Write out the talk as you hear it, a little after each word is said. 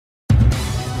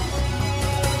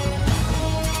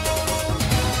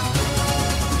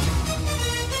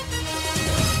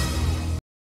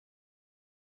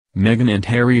Meghan and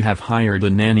Harry have hired a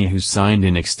nanny who's signed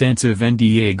an extensive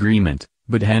NDA agreement,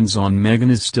 but hands-on Meghan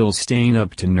is still staying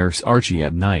up to nurse Archie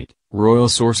at night, royal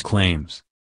source claims.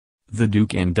 The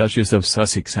Duke and Duchess of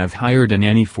Sussex have hired a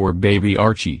nanny for baby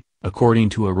Archie, according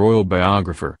to a royal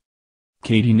biographer.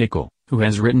 Katie Nicholl, who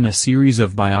has written a series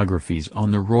of biographies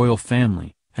on the royal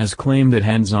family, has claimed that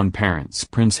hands-on parents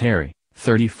Prince Harry,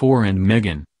 34 and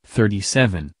Meghan,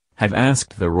 37, have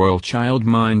asked the royal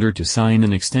childminder to sign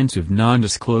an extensive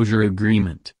non-disclosure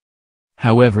agreement.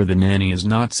 However, the nanny is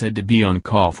not said to be on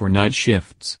call for night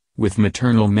shifts, with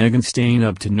maternal Meghan staying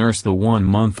up to nurse the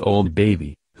one-month-old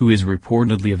baby, who is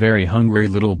reportedly a very hungry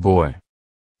little boy.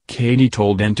 Katie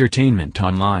told Entertainment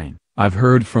Online, "I've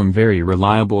heard from very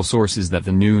reliable sources that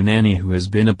the new nanny who has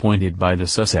been appointed by the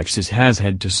Sussexes has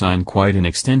had to sign quite an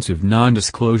extensive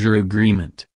non-disclosure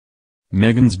agreement.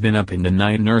 Meghan's been up in the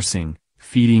night nursing,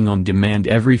 feeding on demand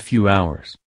every few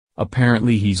hours.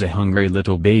 Apparently he's a hungry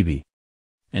little baby."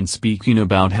 And speaking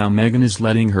about how Meghan is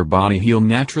letting her body heal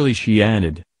naturally, she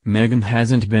added, "Meghan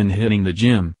hasn't been hitting the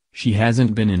gym, she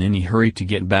hasn't been in any hurry to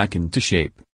get back into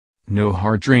shape. No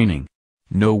hard training.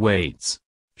 No weights.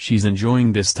 She's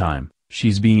enjoying this time,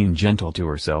 she's being gentle to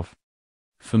herself."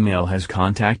 Female has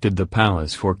contacted the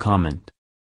palace for comment.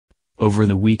 Over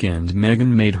the weekend, Meghan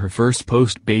made her first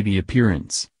post-baby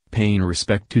appearance, paying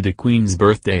respect to the Queen's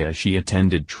birthday as she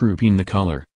attended Trooping the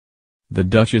Colour. The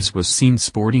Duchess was seen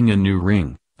sporting a new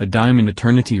ring, a diamond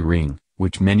eternity ring,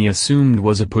 which many assumed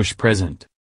was a push present.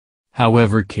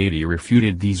 However, Katie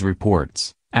refuted these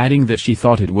reports, adding that she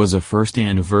thought it was a first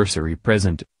anniversary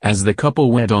present, as the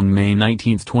couple wed on May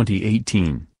 19,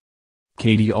 2018.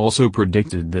 Katie also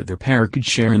predicted that the pair could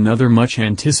share another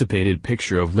much-anticipated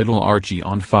picture of little Archie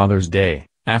on Father's Day,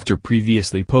 after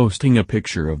previously posting a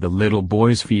picture of the little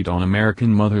boy's feet on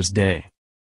American Mother's Day.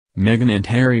 Meghan and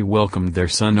Harry welcomed their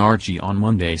son Archie on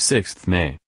Monday, 6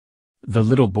 May. The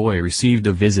little boy received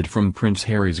a visit from Prince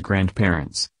Harry's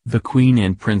grandparents, the Queen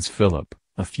and Prince Philip,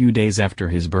 a few days after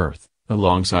his birth,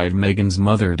 alongside Meghan's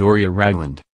mother Doria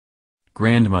Ragland.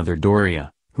 Grandmother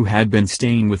Doria, who had been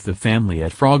staying with the family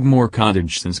at Frogmore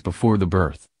Cottage since before the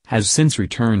birth, has since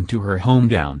returned to her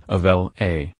hometown of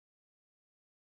LA.